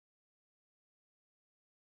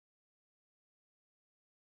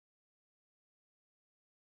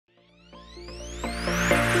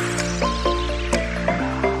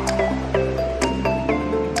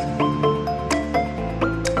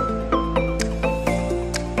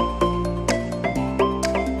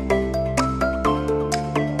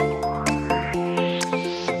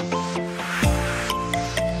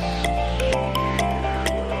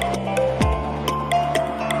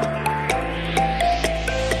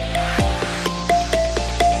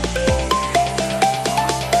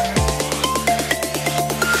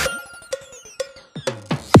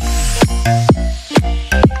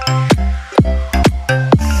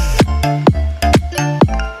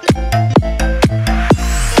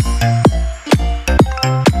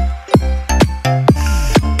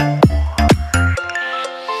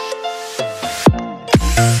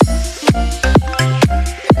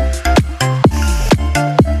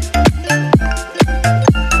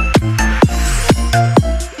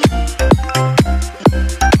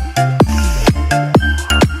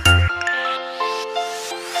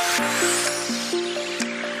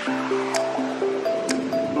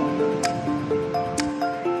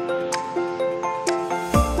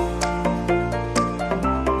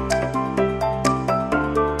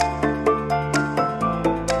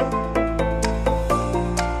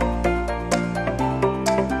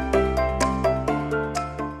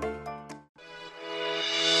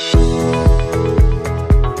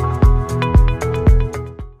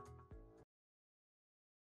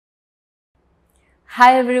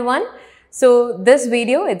Hi everyone. So this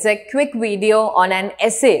video, it's a quick video on an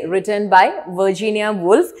essay written by Virginia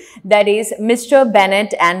Woolf, that is Mr.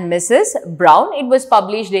 Bennett and Mrs. Brown. It was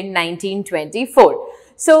published in 1924.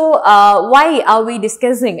 So why are we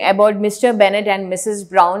discussing about Mr. Bennett and Mrs.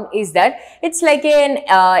 Brown is that it's like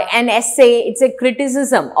an essay, it's a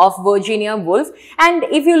criticism of Virginia Woolf, and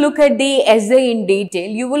if you look at the essay in detail,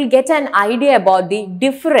 you will get an idea about the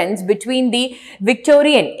difference between the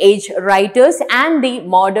Victorian age writers and the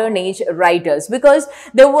modern age writers, because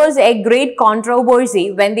there was a great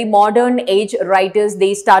controversy when the modern age writers,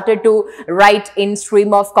 they started to write in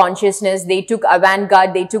stream of consciousness. They took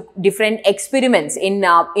avant-garde, they took different experiments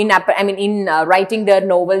in writing their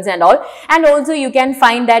novels and all. And also you can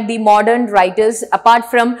find that the modern writers, apart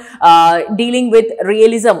from dealing with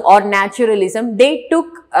realism or naturalism, they took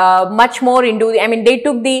much more into they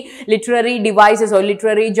took the literary devices or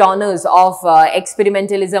literary genres of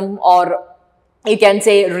experimentalism, or you can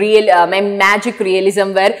say real magic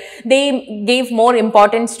realism, where they gave more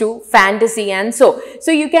importance to fantasy. And so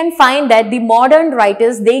you can find that the modern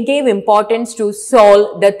writers, they gave importance to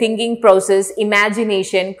soul, the thinking process,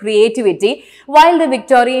 imagination, creativity, while the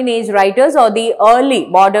Victorian age writers or the early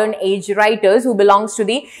modern age writers who belongs to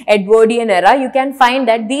the Edwardian era, you can find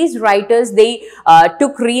that these writers, they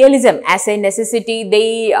took realism as a necessity.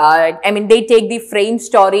 They they take the frame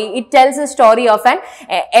story. It tells a story of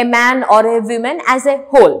a man or a woman as a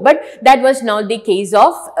whole, but that was not the case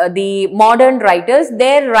of the modern writers.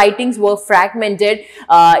 Their writings were fragmented.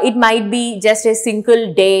 It might be just a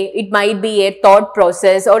single day, it might be a thought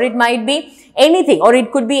process, or it might be anything, or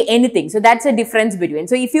it could be anything. So that's a difference between.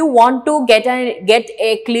 So if you want to get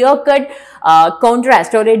a clear-cut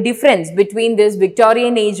contrast or a difference between this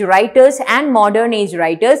Victorian age writers and modern age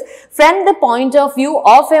writers, from the point of view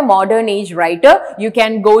of a modern age writer, you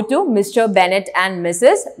can go to Mr. Bennett and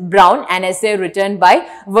Mrs. Brown, an essay written by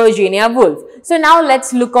Virginia Woolf. So now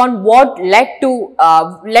let's look on what led to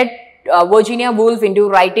Virginia Woolf into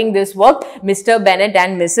writing this work, Mr. Bennett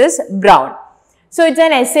and Mrs. Brown. So it's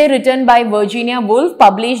an essay written by Virginia Woolf,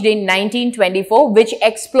 published in 1924, which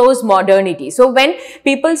explores modernity. So when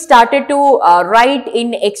people started to write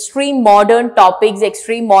in extreme modern topics,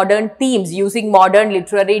 extreme modern themes, using modern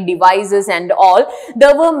literary devices and all,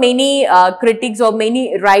 there were many critics or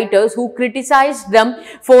many writers who criticized them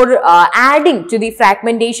for adding to the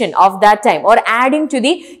fragmentation of that time, or adding to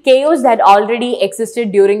the chaos that already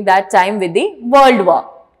existed during that time with the World War.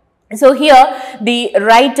 So here the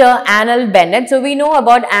writer Arnold Bennett, so we know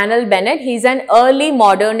about Arnold Bennett, he is an early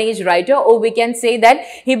modern age writer, or we can say that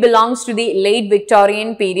he belongs to the late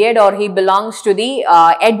Victorian period, or he belongs to the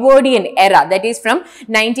Edwardian era, that is from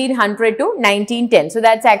 1900 to 1910. So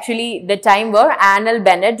that's actually the time where Arnold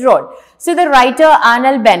Bennett wrote. So the writer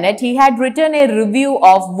Arnold Bennett, he had written a review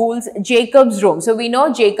of Woolf's Jacob's Room. So we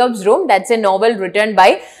know Jacob's Room, that's a novel written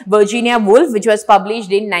by Virginia Woolf, which was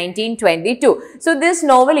published in 1922. So this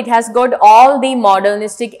novel, it has got all the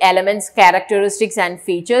modernistic elements, characteristics and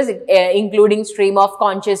features, including stream of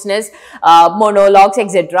consciousness, monologues,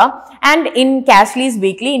 etc. And in Casley's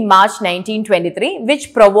Weekly in March 1923,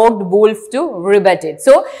 which provoked Woolf to rebut it.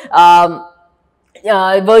 So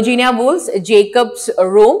Virginia Woolf's Jacob's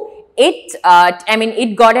Room,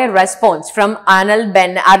 it got a response from Arnold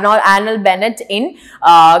Bennett in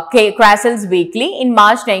Casley's Weekly in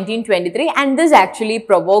March 1923, and this actually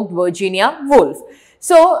provoked Virginia Woolf.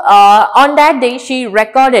 So on that day, she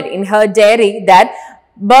recorded in her diary that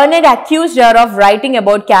Bennett accused her of writing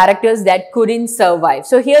about characters that couldn't survive.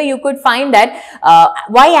 So here you could find that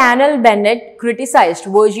why Arnold Bennett criticized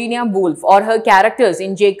Virginia Woolf or her characters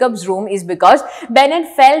in Jacob's Room is because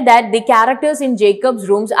Bennett felt that the characters in Jacob's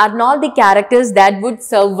Rooms are not the characters that would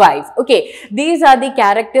survive. Okay, these are the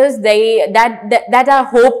characters that are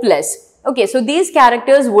hopeless. Okay, so these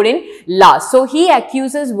characters wouldn't last. So he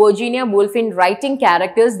accuses Virginia Woolf in writing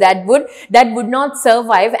characters that would not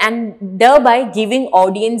survive, and thereby giving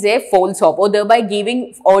audience a false hope, or thereby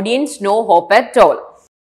giving audience no hope at all.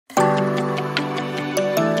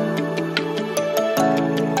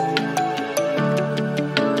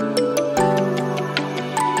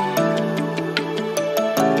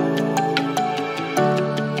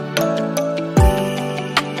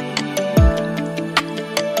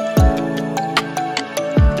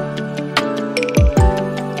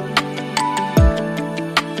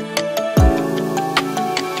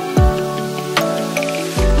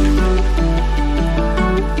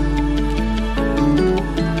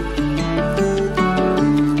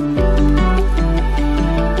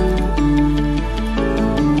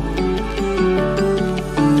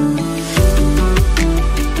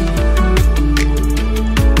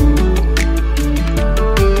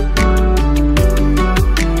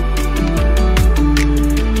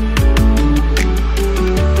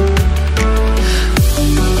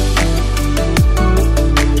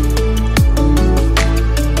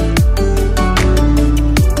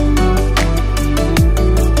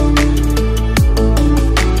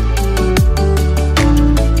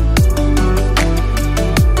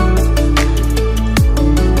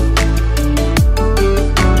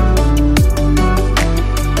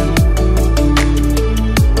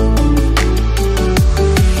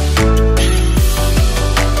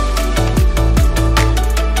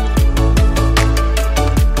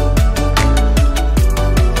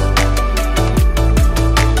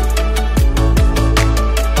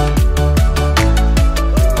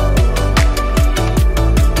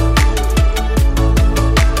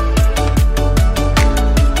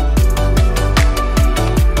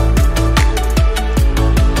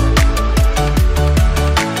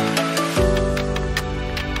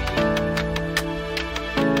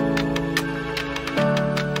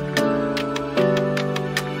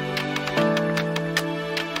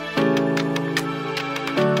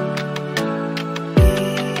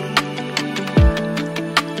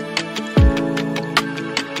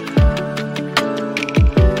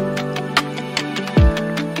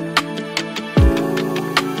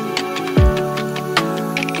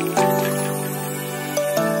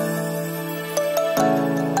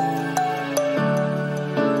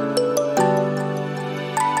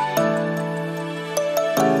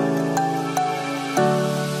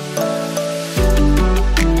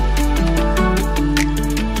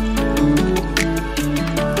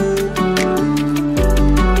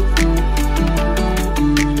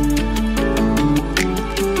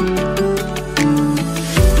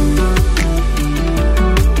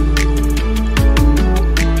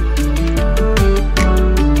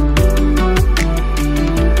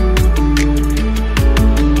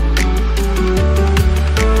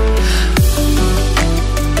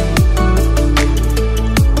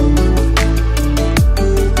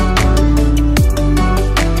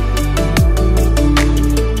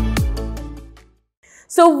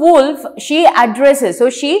 So Woolf, she addresses,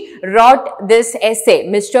 so she wrote this essay,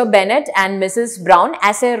 Mr. Bennett and Mrs. Brown,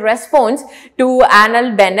 as a response to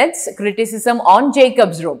Arnold Bennett's criticism on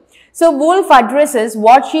Jacob's Room. So Woolf addresses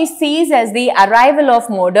what she sees as the arrival of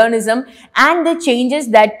modernism and the changes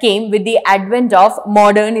that came with the advent of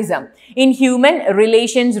modernism in human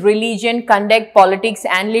relations, religion, conduct, politics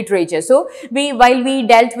and literature. So while we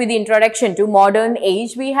dealt with the introduction to modern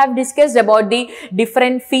age, we have discussed about the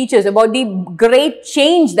different features, about the great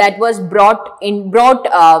change that was brought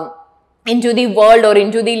into the world or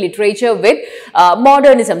into the literature with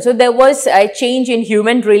modernism. So there was a change in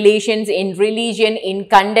human relations, in religion, in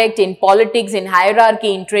conduct, in politics, in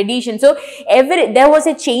hierarchy, in tradition. So there was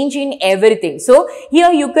a change in everything. So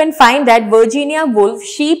here you can find that Virginia Woolf,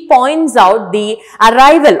 she points out the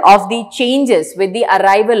arrival of the changes with the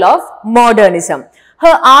arrival of modernism.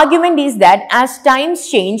 Her argument is that as times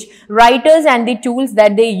change, writers and the tools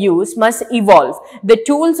that they use must evolve. The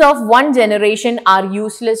tools of one generation are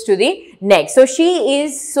useless to the next. So she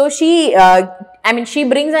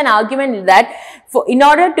brings an argument that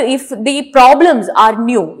if the problems are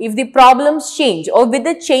new, if the problems change, or with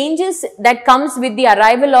the changes that comes with the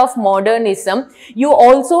arrival of modernism, you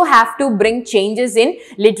also have to bring changes in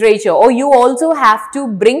literature, or you also have to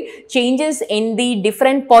bring changes in the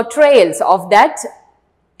different portrayals of that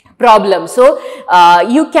problem. So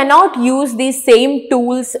you cannot use the same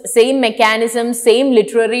tools, same mechanisms, same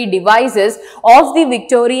literary devices of the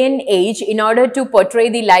Victorian age in order to portray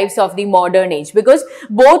the lives of the modern age, because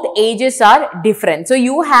both ages are different. So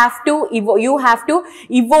you have to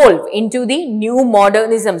evolve into the new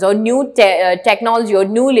modernisms or new technology or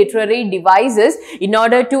new literary devices in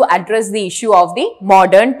order to address the issue of the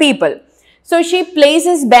modern people. So she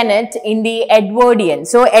places Bennett in the Edwardian.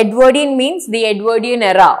 So Edwardian means the Edwardian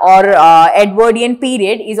era or Edwardian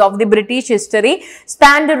period is of the British history,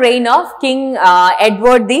 spanned the reign of King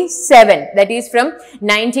Edward VII, that is from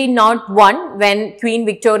 1901 when Queen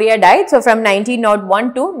Victoria died. So from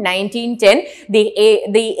 1901 to 1910,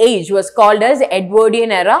 the age was called as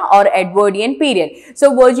Edwardian era or Edwardian period.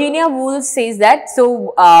 So Virginia Woolf says that,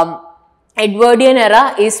 Edwardian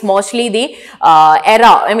era is mostly the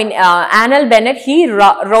era. Arnold Bennett, he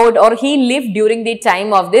wrote or he lived during the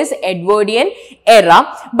time of this Edwardian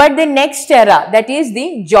era. But the next era, that is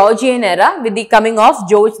the Georgian era, with the coming of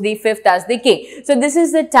George V as the king. So this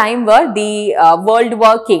is the time where the World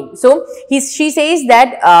War came. So she says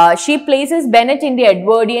that she places Bennett in the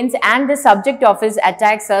Edwardians and the subject of his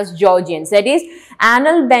attacks as Georgians. That is,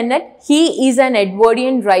 Arnold Bennett, he is an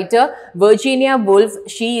Edwardian writer. Virginia Woolf,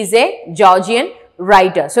 she is a Georgian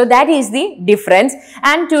writer. So that is the difference,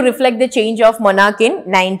 and to reflect the change of monarch in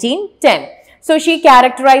 1910. So she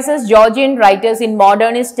characterizes Georgian writers in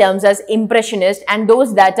modernist terms as impressionist and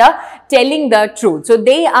those that are telling the truth. So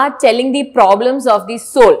they are telling the problems of the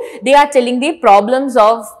soul. They are telling the problems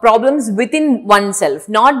within oneself,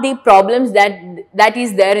 not the problems that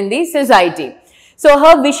is there in the society. So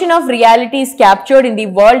her vision of reality is captured in the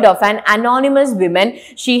world of an anonymous woman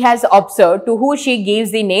she has observed, to who she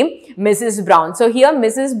gives the name Mrs. Brown. So here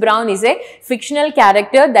Mrs. Brown is a fictional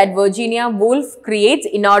character that Virginia Woolf creates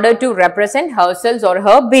in order to represent herself or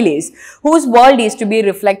her beliefs, whose world is to be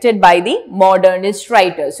reflected by the modernist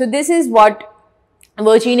writers. So this is what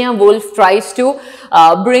Virginia Woolf tries to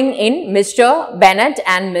bring in Mr. Bennett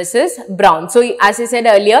and Mrs. Brown. So as I said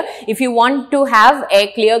earlier, if you want to have a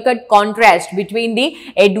clear-cut contrast between the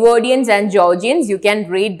Edwardians and Georgians, you can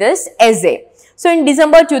read this essay. So in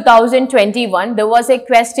December 2021, there was a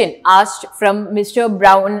question asked from Mr.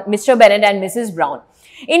 Bennett and Mrs. Brown.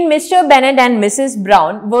 In Mr. Bennett and Mrs.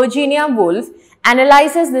 Brown, Virginia Woolf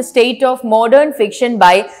analyzes the state of modern fiction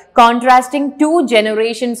by contrasting two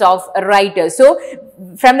generations of writers. So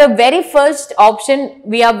from the very first option,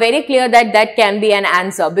 we are very clear that that can be an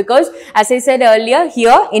answer, because as I said earlier,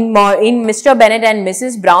 here in Mr. Bennett and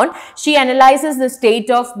Mrs. Brown, she analyzes the state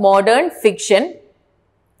of modern fiction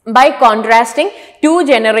by contrasting two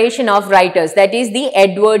generations of writers, that is the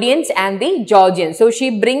Edwardians and the Georgians. So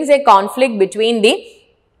she brings a conflict between the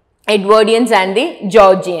Edwardians and the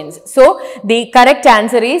Georgians. So the correct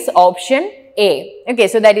answer is option A. Okay,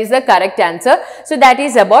 so that is the correct answer. So that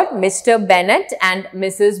is about Mr. Bennett and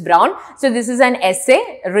Mrs. Brown. So this is an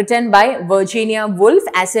essay written by Virginia Woolf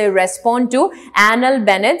as a response to Arnold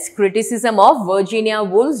Bennett's criticism of Virginia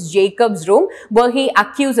Woolf's Jacob's Room, where he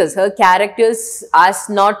accuses her characters as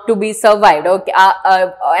not to be survived. Okay,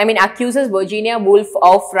 accuses Virginia Woolf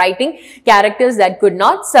of writing characters that could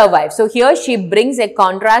not survive. So here she brings a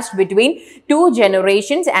contrast between two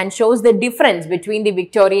generations and shows the difference between the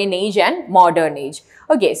Victorian age and modern age.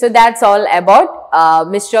 Okay, so that's all about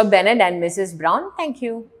Mr. Bennett and Mrs. Brown. Thank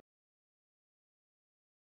you.